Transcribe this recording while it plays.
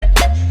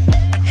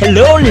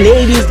Hello,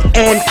 ladies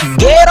and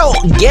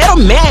ghetto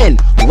men.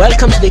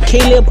 Welcome to the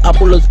Caleb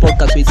Apollo's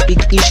podcast. We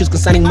speak issues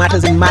concerning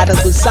matters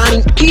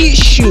concerning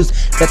issues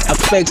that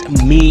affect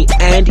me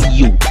and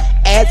you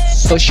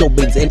as social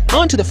beings. And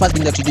on to the first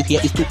thing that we do here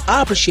is to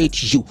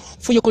appreciate you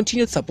for your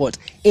continued support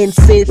and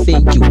say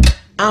thank you.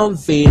 I'm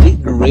very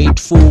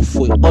grateful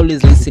for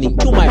always listening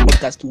to my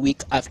podcast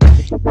week after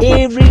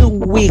every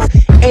week,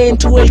 and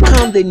to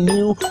welcome the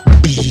new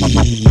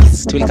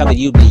bees.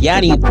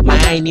 Yani,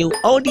 my new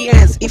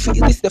audience. If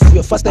this is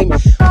your first time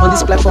on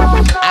this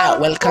platform, I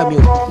welcome you,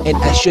 and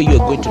I assure you are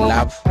going to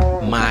love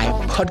my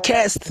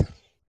podcast.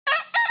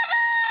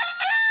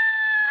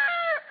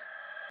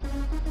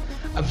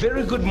 A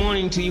very good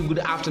morning to you, good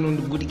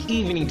afternoon, good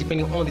evening,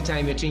 depending on the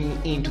time you're tuning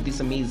into this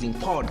amazing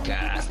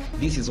podcast.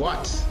 This is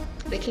what?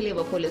 The Caleb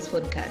Apollo's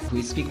podcast.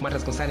 We speak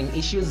matters concerning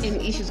issues. And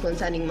issues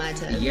concerning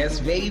matters. Yes,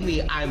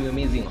 baby. I'm your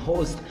amazing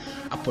host,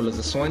 Apollo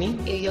Aswani.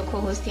 Your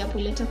co-host,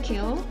 Paulet.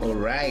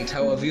 Alright,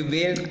 how have you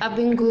been? I've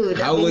been good.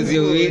 How was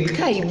your week?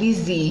 Kai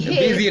busy.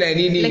 Busy na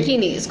nini?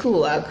 Lakini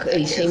school work.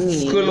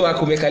 School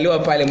work umekaliwa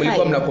pale.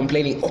 Mlikuwa mna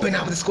complaining, open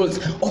up the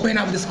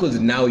schools.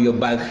 Now you're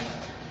back.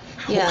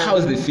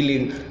 How's the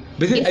feeling?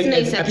 It's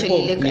nice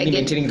actually. People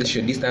maintaining the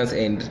social distance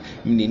and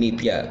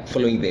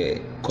following the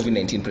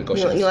COVID-19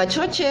 precautions. Ni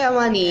wachoche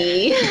ama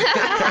ni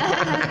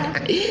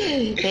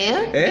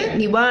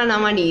ni bana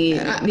ama ni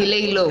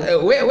lay low.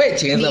 We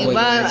cheza ni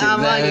bana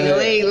ama ni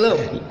lay low.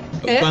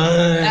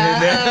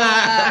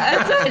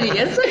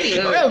 Sorry.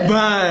 You're a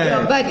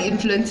bad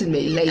influence in my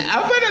life.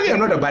 I'm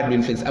not a bad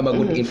influence. I'm a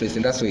good influence,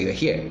 and that's why you're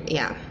here.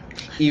 Yeah.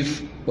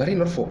 If were it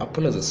not for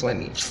Apollo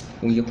Aswani,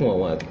 ungekuwa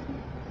wapi?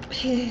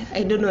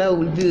 I don't know how I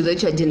will be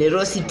without your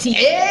generosity.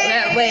 Teach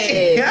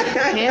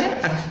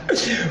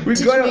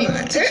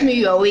me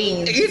your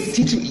ways.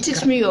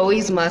 Teach me your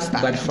ways, master.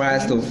 But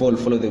first of all,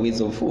 follow the ways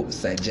of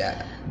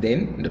Saja.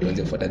 Then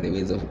don't forget the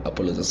ways of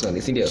Apollo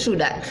Aswani. True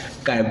that.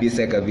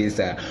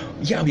 Kabisa.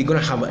 Yeah, we're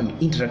gonna have an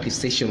interactive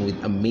session with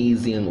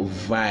amazing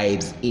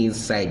vibes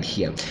inside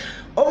here.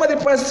 Over the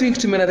past week,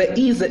 there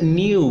is a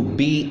new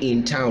bee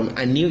in town,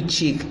 a new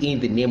chick in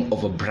the name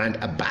of a brand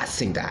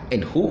ambassador.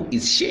 And who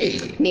is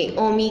she?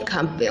 Naomi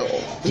Campbell.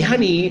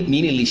 Yani,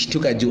 nini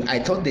lishtuka juu. I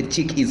thought the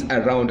chick is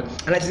around,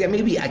 and I said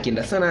maybe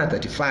akienda sana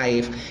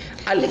 35,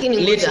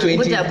 late 20.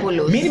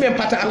 Mimi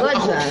nimempata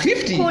ako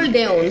 50. Cool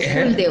down.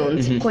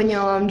 Kwenye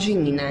wamjui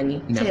ni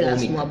nani? Tell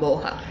us more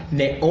about her.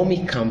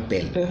 Naomi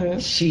Campbell.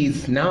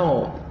 She's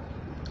now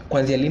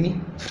kwanzia lini?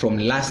 From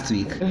last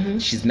week,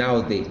 she's now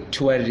the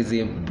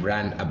tourism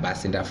brand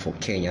ambassador for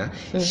Kenya.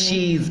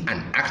 She's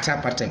an actor,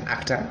 part-time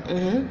actor.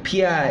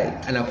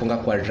 Pia anakonga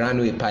kwa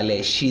runway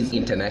pale. She's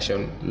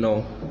international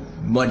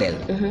model.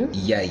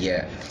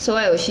 Yeah. So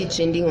why was she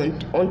trending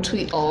on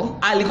Twitter?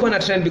 Alikuwa na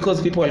trend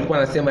because people walikuwa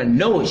wanasema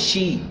no,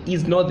 she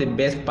is not the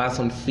best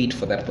person fit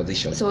for that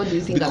position. So what do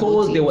you think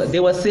because about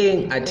they were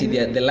saying at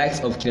the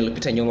likes of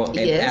Peter Nyong'o and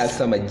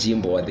Elsa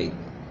Majimbo were the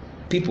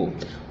people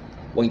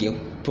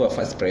wangepewa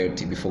first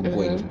priority before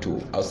going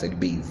to outside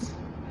base.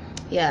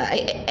 Yeah,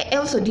 I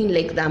also didn't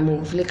like that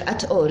move, like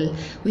at all.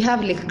 We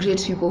have like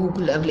great people who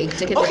could have like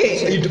taken.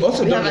 Okay, you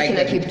also don't like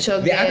that.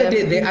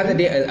 The other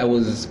day I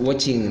was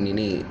watching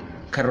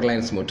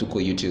Caroline Smotuko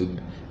YouTube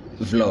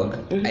vlog,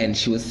 and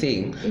she was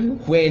saying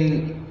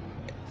when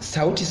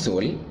Sauti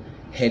Sol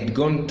had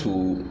gone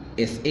to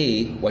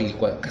SA,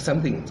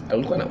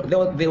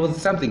 there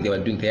was something they were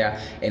doing there,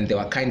 and they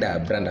were kind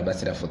of brand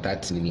ambassador for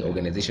that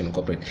organization,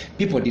 corporate.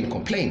 People didn't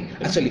complain.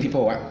 Actually,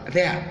 people were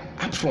there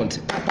up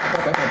front,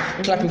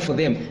 clapping for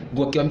them.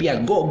 Go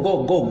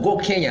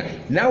Kenya.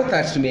 Now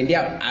that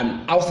tumeendia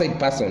an outside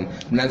person,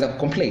 mnaanza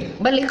complain.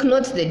 But like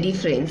not the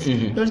difference.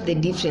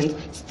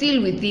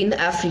 Still within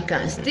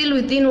Africa. Still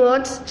within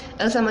what?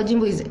 Elsa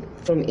Majimbo is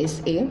from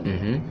SA.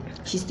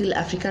 She's still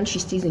African. She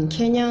stays in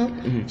Kenya.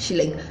 She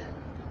like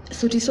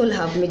Sauti Sol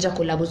have major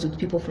collabs with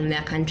people from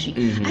their country.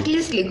 At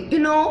least like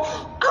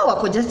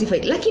wako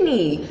justified.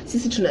 Lakini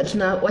sisi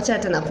tuna wacha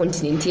hata na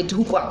continent yetu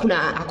huko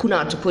hakuna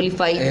watu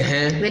qualified.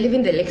 We live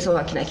in the likes of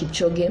akina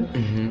Kipchoge.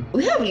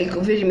 We have like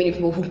very many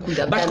people who could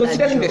have but done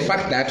considering that the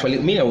fact that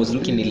I was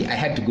looking I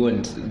had to go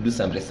and do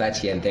some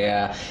research here and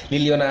there.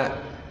 Niliona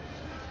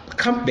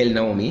Campbell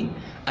Naomi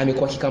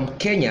amekuwa kikam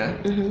Kenya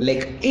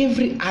like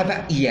every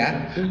other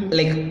year.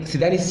 Like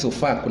sidhani so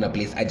far kuna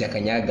place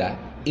ajakanyaga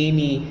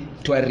any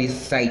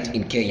tourist site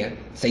in Kenya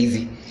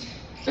saizi.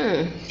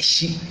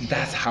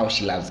 That's how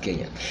she loves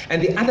Kenya.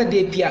 And the other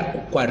day pia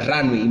kwa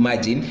runway,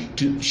 imagine,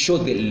 to show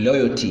the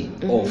loyalty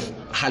of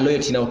her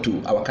loyalty now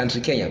to our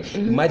country Kenya.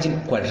 Imagine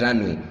kwa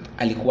runway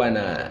alikuwa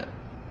na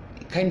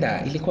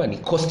ilikuwa ni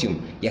costume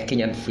ya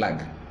Kenyan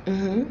flag.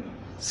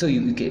 So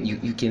you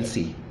can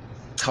see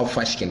how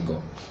far she can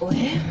go.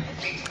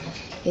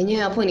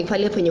 Yenyewe hapo ni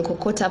pale penye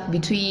caught up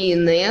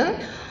between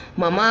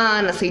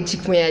mama na say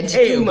chick mwenye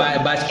jituma.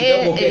 But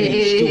kidogo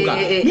kenishtuka.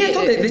 I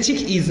thought the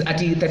chick is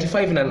at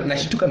 35 na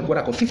shituka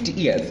nikuona kwa 50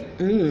 years.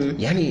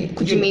 Yani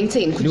could you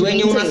maintain? Ni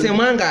wenye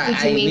unasemanga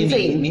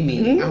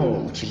mimi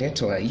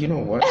ukiletwa, you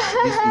know what,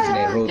 this is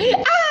Nairobi.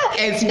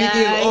 And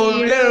speaking of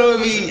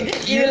Nairobi,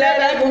 you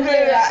let her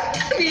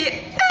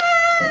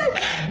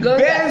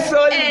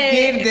Bensoul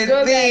did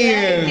the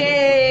thing.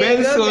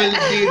 Bensoul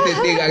did the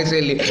thing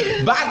actually.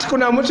 But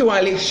kuna mtu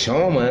wali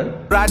shoma.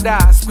 Brother,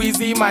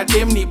 squeezy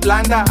madem ni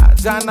blanda.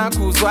 Jana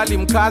kuzwali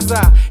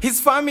mkaza.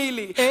 His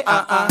family,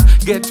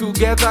 get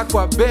together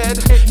kwa bed.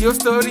 Your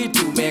story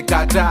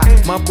tumekata.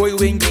 Maboy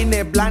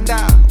wengine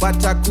blanda.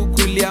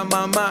 Watakukulia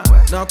mama.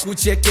 Na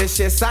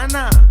kuchekeshe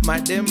sana.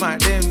 Madem,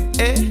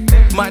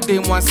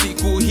 Madem wa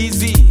siku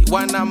hizi.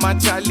 Wana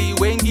machali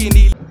wengi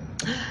ni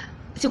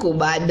Siko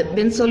bad.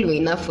 Bensoul were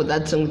enough for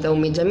that song without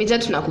Major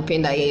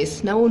tunakupenda,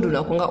 yes. Na ndo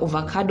unakonga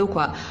avocado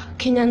kwa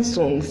Kenyan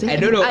songs. I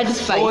don't know.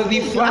 For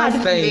the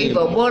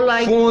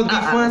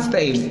first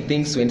time,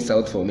 things went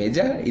south for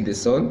Major in the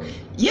song.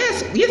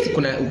 Yes,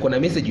 kuna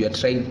message you are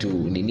trying to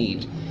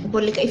need.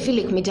 But like I feel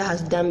like Major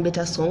has done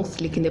better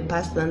songs like in the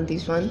past than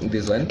this one.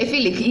 This one? I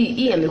feel like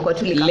he amekuwa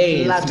tu like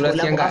a flat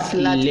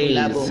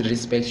collab.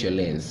 Respect your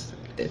lanes.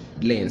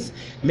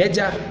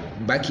 Major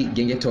baki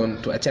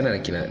gengeton to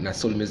achana na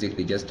soul music,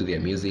 they just do their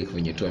music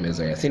when you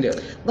amezoea. Sindio?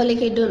 But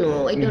like I don't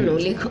know.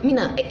 Like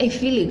I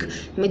feel like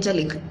Major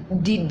like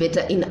did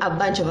better in a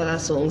bunch of other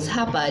songs.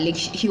 Hapa like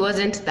he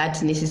wasn't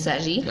that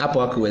necessary. Hapo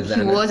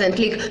hakuwezana. He wasn't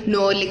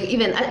like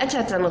even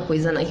acha tana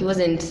kuwezana, he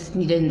wasn't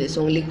needed in the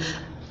song like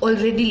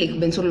already like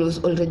Bensoul was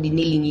already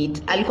nailing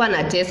it. Alikuwa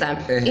anatesa.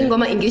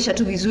 Ingoma ingesha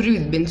tu vizuri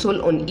with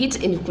Bensoul on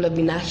it and could have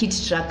been a hit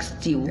track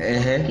still.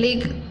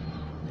 Like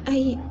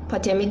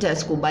part ya Major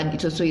siko bad,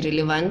 it was so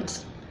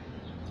irrelevant.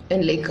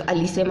 And like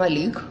alisema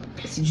like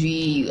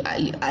sijui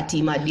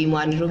ati madimu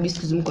wa Nairobi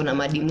siku mko na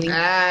madimu.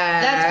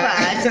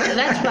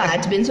 That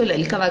part Bensoul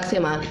alikava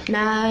kusema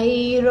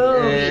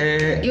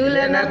Nairobi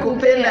yule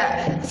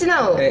nakupenda.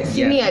 Sinao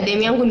simia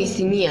demu yangu ni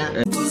simia.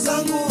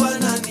 Kuzangu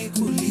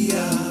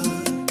wananikulia.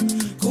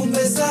 Kumbe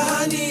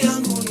sahani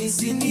yangu ni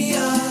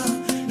sinia.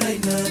 Na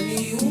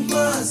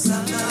inaniuma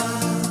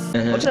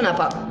sana.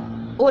 Utanapa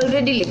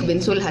already like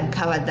Bensoul had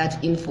covered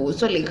that info,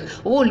 so like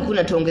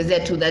ulikuwa tuongezea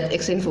to that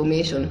extra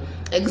information.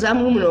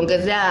 Exam room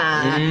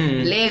unaongezea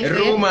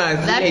rumors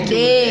that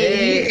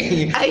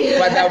day.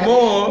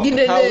 Furthermore,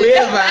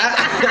 however,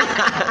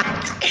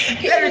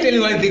 let me tell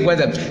you one thing.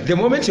 The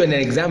moment you're in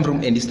an exam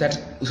room and you start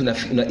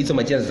hizo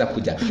majina za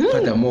kuja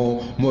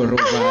furthermore,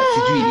 moreover,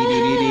 sijui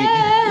nini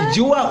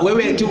jua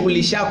wewe tu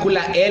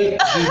ulishakula L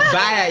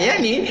vibaya.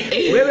 Yani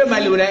wewe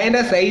mali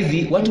unaenda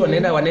saizi watu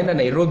wanaenda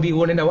Nairobi,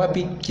 unaenda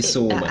wapi?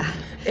 Kisumu.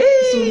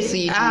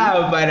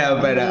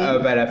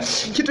 Bana.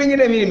 Kitu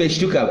kingine mimi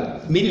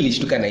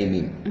nilishtuka na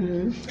nini?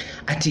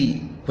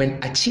 Ati when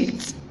a chick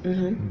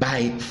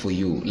buy for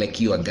you, like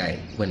you a guy,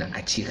 when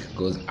a chick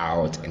goes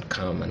out and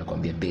come and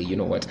anakuambia, babe, you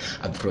know what,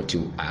 I brought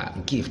you a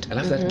gift. I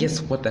love that.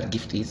 Guess what that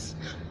gift is?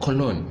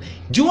 Cologne.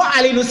 Jua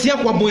alinusia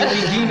kwa boy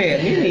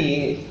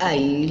mwingine.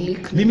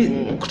 Mimi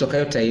kutoka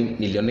hiyo time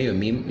niliona hiyo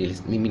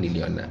mimi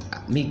niliona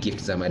mi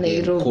gift za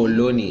madem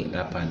cologne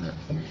hapana.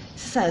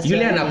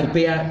 Yule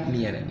anakupea,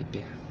 mimi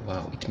ananipea.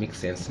 Wow, it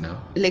makes sense now.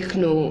 Like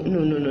no.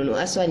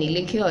 Aswani,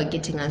 like you are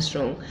getting us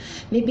wrong.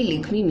 Maybe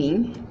like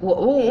mimi,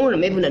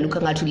 maybe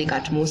unanukanga tu like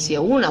atmosphere.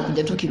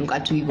 Unakuja tu kinuka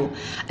tu hivyo.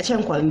 Acha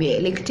nikwambie,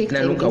 like take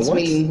time to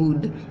smelling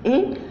good.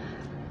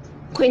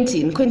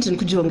 Quentin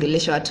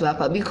kujiongelesha watu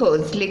hapa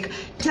because like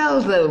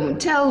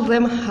tell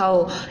them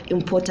how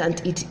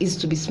important it is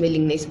to be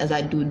smelling nice as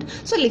a dude.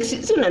 So like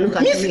si unanuka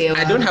tu hewa.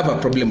 I don't have a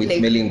problem with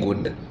smelling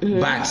good,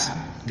 but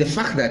the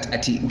fact that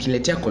ati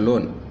ukiletea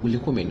cologne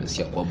ulikuwa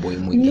umenusia kwa boy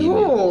mwingine.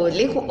 No,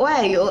 like why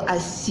are you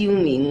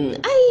assuming?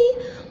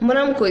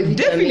 Mwanamko hivi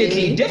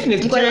definitely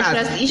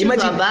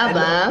imagine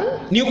baba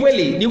ni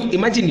ukweli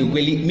imagine ni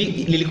ukweli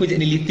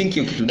nilithink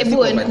hiyo kitu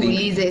hebu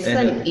nikuulize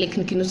sasa like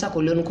nikinusa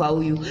cologne kwa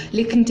huyu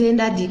like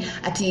nitaendaje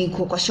ati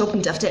kwa shop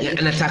nitafuta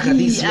nataka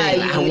this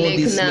smell, I want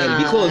this smell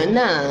because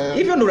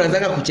hivyo ndo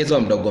unaanza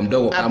kuchezwa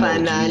mdogo kama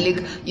hapana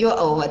like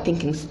you're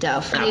overthinking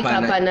stuff like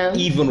hapana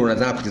hivyo ndo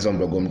unaanza kuchezwa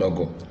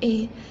mdogo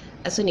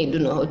Aswani, I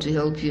don't know how to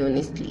help you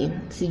honestly.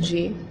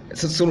 CJ.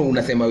 So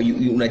unasema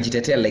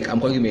unajitetea like I'm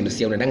calling you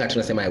menusia unadanga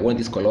tunasema I want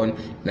this cologne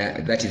na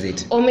that is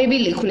it. Or maybe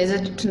like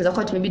tunaweza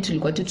kwa maybe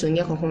tulikuwa tu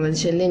tuongea kwa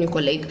conversation then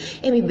uko like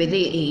maybe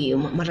the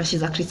marashi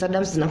za Chris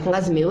Adams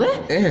zinakonga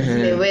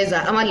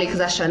zimeweza ama like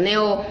za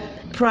Chanel,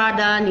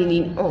 Prada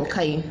nini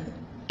okay.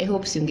 I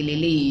hope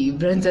singelele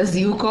brands as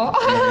yuko.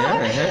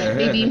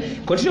 Maybe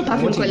continue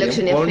perfume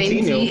collection ya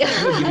Fenty.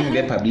 Giving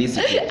them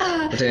publicity.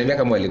 Utaniambia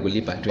kama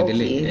walikulipa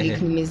tuendelee. Okay,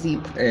 like nimezip.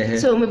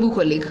 So maybe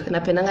uko like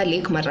napendanga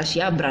like marashi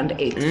ya brand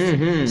X.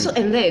 So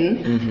and then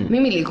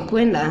mimi like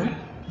kwenda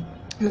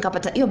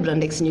nikapata hiyo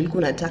brand X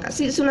nilikuwa nataka.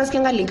 Si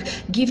unasikianga like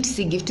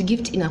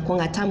gift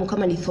inakuanga tamu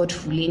kama ni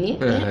thoughtful ni.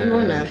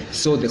 Unaona?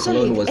 So the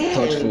cologne like, was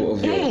thoughtful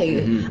of you.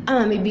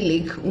 Maybe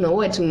like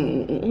unaoa tu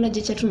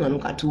unajecha tu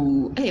unanuka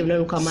tu.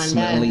 Unanuka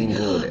mandazi.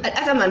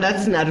 Hata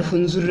mandazi na harufu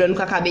nzuri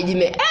unanuka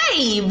cabbage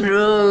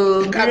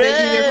bro. Cabbage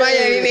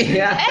imefanya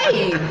nini?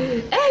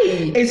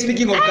 Hey,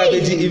 speaking of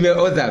cabbage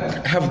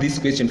I have this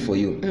question for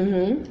you.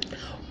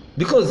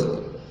 Because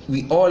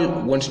we all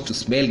want to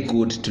smell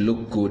good, to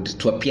look good,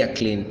 to appear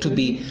clean, to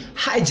be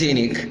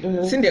hygienic.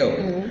 Sindio?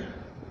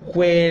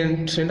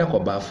 when tunaenda kwa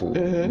bafu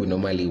we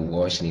normally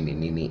wash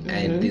nini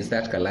and there's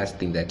that last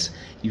thing that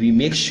we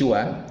make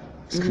sure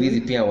squeeze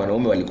pia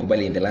wanaume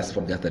walikubali in the last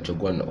podcast that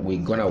we're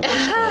gonna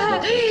wash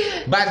our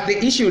boxers. But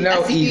the issue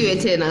now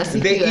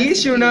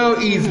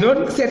is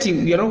not that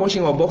we are not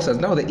washing our boxers.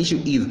 Now the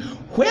issue is,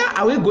 where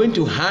are we going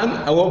to hang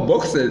our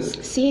boxers?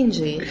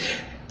 Sinje.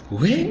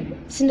 Where?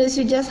 Since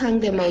you just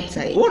hang them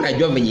outside.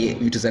 Unajua venye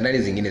vitu za ndani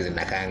zingine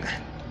zinakanga.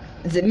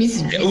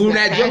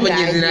 Unajua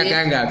venye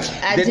zinakanga.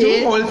 The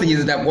two holes zenye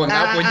zitakuwa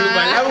hapo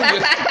nyuma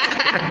lao.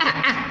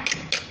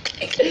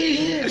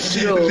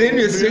 Then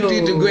you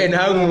expect to go and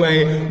hang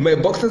my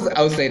boxers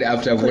outside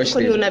after I've washed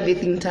them. Kuna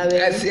bathing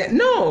towel.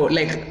 No,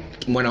 like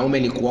mwanaume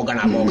ni kuoga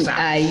na boxer.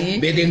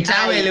 Bathing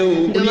towel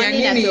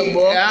unia nini?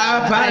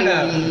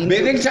 Hapana.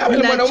 Bathing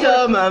towel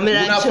mwanaume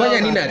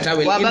unafanya nini na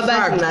towel? In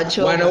fact,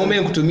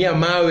 wanaume kutumia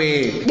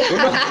mawe.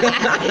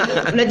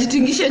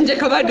 Unajitingisha nje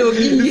kama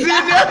dogi.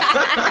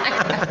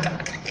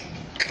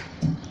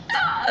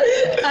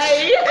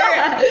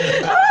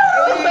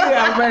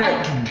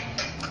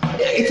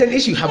 It's an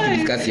issue you have to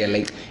discuss here.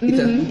 Like,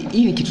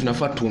 hii ni kitu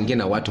nafaa tuongee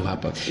na watu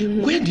hapa.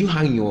 Where do you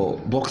hang your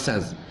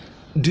boxers?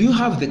 Do you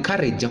have the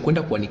courage ya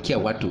kwenda kuanikia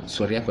watu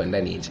story yako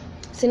ndani nje?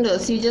 Sindo,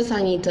 so you just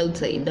hang it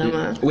outside,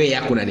 ama? Wewe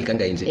yako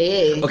unanikanga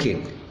nje. Okay.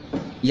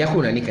 Yako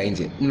unanika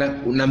nje.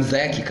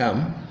 Unamzaya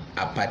kikam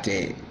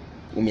apate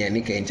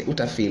umeanika nje.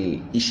 Utafeel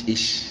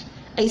ish.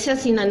 Aisha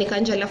sina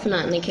nikanja alafu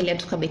na nikelea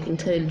tu bathing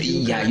towel.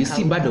 Yeah, you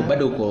see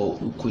bado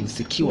uko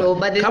insecure. No,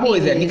 kama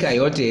uwezanika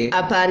yote.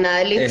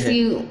 Hapana, let's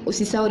see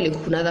usisahau like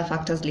kuna other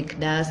factors like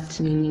dust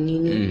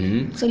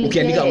nini. So like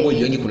ukiandika nguo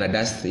jioni kuna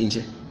dust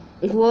nje.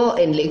 Nguo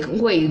and like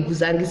nguo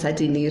iguzangi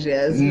certain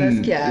areas.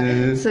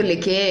 Unasikia? So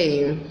like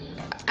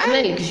I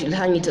mean, you should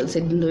hang it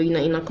outside ndo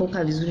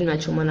inakoka vizuri na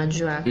choma na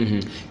jua.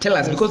 Tell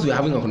us, because we're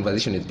having a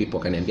conversation with people,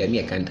 can me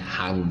I can't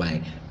hang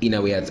my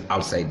innerwears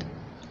outside.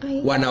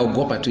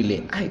 Wanaogopa tu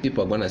ile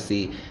people are gonna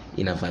say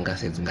inavanga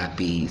size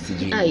ngapi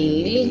sijui.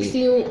 Like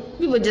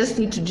people just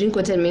need to drink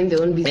water and mind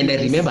their own business. And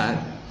I remember,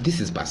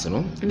 this is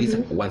personal. This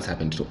once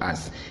happened to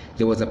us.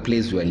 There was a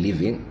place we were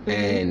living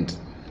and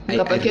I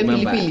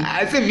remember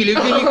I said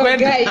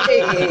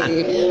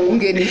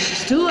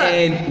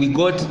and we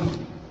got,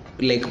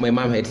 like, my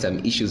mom had some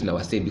issues now,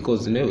 I say,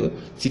 because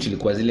si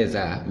tulikuwa zile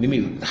za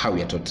mimi how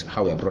we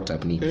are brought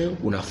up ni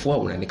unafua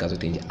unanika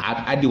zote nje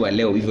hadi wa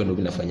leo hivyo ndio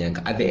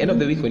vinafanyanga. At the end of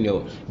the week when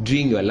you're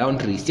doing your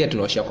laundry, si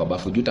tunaosha kwa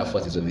bafu juu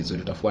utafua hizo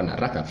vizuri, utafua na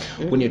haraka.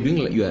 When you're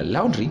doing your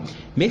laundry,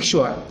 make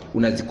sure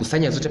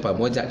unazikusanya zote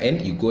pamoja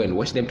and you go and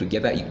wash them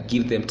together. You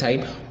give them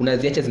time,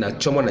 unaziacha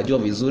zinachomwa na jua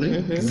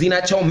vizuri,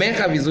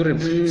 zinachomeka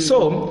vizuri.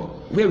 So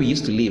where we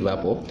used to live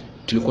hapo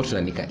tulikuwa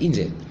tunanika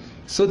nje.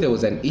 So there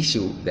was an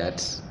issue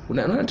that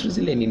unaona tu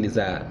zile nini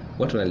za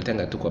watu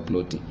wanalitanga tu kwa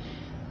ploti.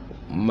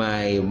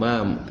 My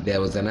mom, there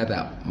was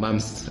another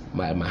mom's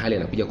mahali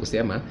anakuja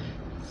kusema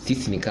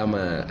sisi ni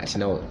kama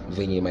atinao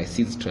venye my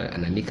sis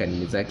ananika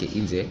nini zake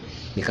nje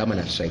ni kama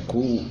na try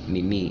ku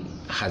nini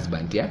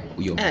husband ya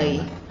huyo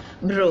mama.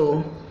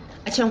 Bro,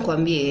 acha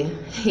nikwambie,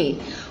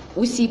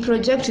 usi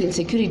project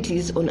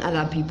insecurities on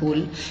other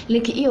people.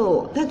 Like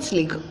that's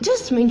like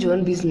just mind your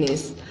own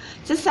business.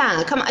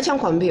 Sasa kama acha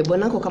nikwambie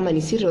bwanako kama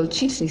ni serial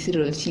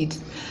cheat.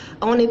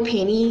 Aone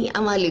penny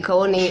ama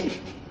likaone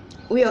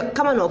huyo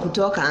kama ni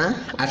wakutoka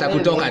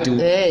atakutoka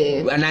tu.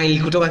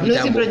 Anaikutoka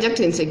kitambo. No project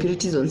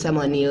insecurities on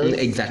someone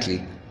else.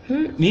 Exactly.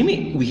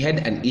 Mimi we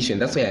had an issue,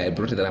 and that's why I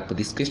brought it up with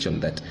this question,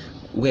 that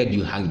where do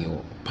you hang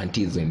your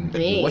panties when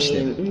you wash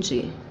them?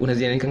 Nje.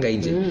 Unazianikanga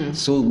nje.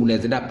 So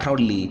unazienda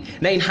proudly.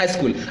 Na in high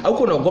school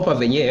hauko unaogopa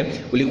venye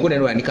ulikuwa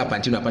unanika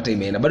panty unapata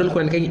imeenda. Bado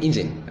ulikuwa unanika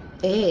nje?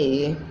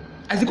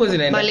 Aziko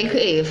zinaenda. But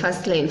like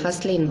first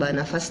line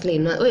bana, first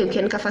line. Wewe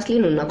ukianika first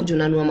line unakuja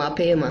unanua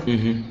mapema.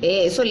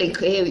 So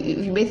like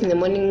you bathe in the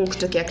morning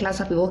kutokea class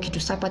hapo walk to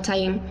supper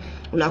time,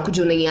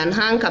 unakuja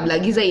unaianhang kabla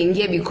giza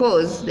ingie,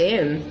 because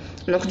then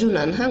unakuja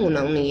unanhang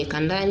unaiweka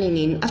ndani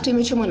nini after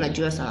imechomwa na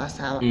jua sawa.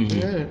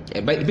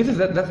 But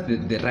that's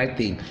the right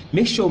thing.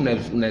 Make sure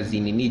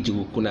unazinini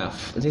juu kuna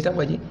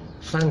zinaitwaje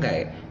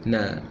fungi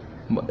na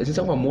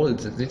zinaitwa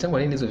molds, zinaitwa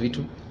nini hizo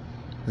vitu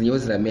zenyewe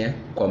zinamea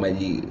kwa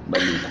maji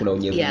kuna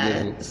unyevu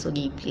so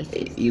deep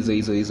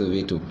places. Hizo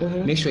vitu.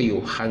 Make sure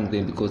you hang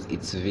them because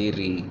it's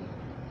very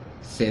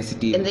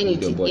sensitive. And then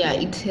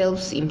it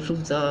helps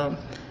improve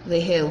the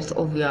health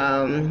of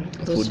your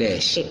food.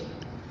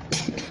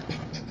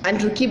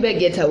 Andrew Kibe,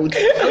 get out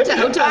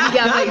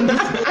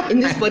in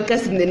this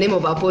podcast in the name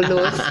of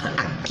Apollos.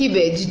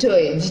 Kibe,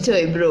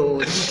 jitoe bro,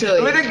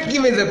 jitoe. But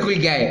Kibe is a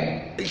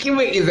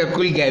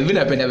cool guy. Mimi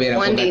napenda vera.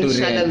 One day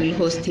inshallah we'll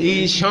host him.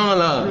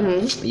 Inshallah.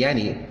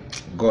 Yani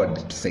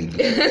God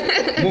tusaidie.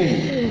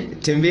 Mungu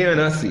tembea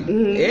nasi.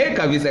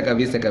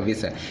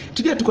 Kabisa.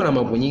 Today tuko na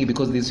mambo nyingi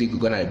because this week we're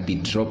going to be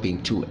dropping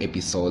 2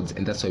 episodes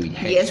and that's why we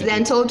had Yes, the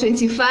Untold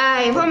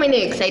 25. How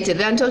many excited?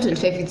 The Untold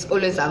 25, it's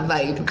always a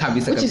vibe.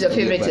 Which is your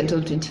favorite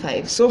Untold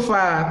 25? So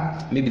far,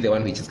 maybe the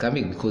one which is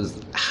coming because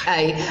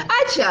acha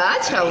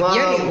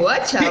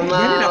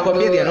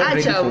mambo. They are not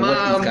ready for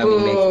what is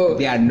coming next.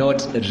 They are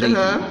not ready.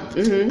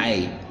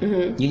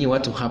 Nyinyi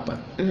watu hapa.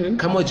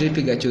 Kama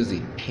hujaipiga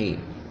chozi, hey,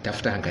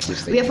 tafuta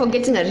handkerchief. We are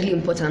forgetting a really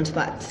important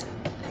part.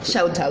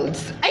 Shout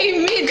outs. I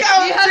mean, we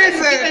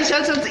haven't given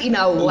shout outs in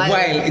a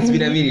while. It's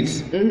been a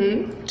minute.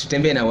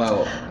 Tutembee na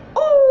wao.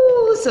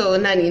 Oh, so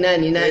nani.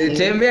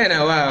 Tembea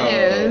na wao.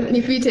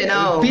 Nipite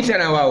nao. Pita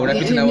na wao,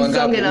 unapita na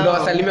wangapi?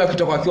 Unawasalimia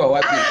kutoka wakiwa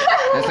wapi?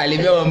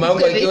 Nasalimia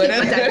mamangu akiwa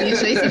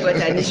Isi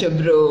patanisho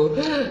bro.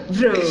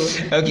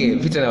 Okay,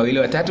 pita na wale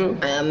watatu.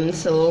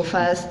 So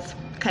first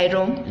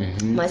Cairo,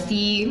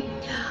 Masi,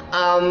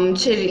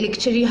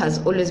 Cherry has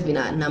always been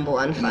a number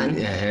 1 fan.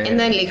 And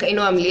then like I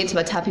know I'm late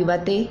but happy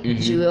birthday,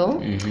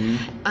 Jewel.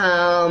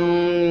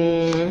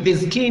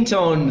 This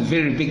Clinton,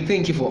 very big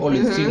thank you for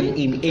always tuning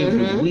in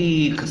every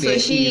week. There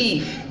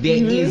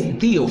is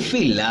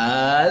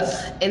Theophilus.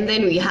 And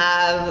then we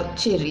have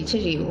Cherry,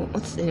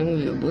 what's the name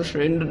of your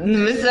boyfriend?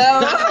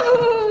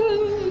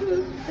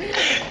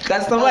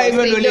 Customer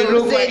even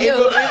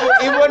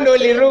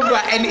Oliruba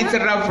and it's a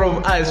wrap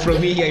from us, from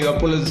me here, your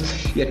Apollos,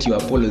 yet your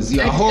Apollos,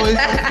 your host,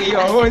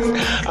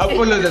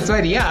 Apollos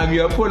Aswani. Yeah, I'm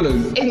your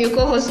Apollos. And your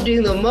co-host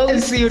doing the most.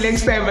 And see you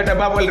next time, but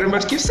above all, remember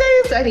to keep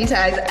safe.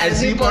 Sanitize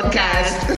as we podcast.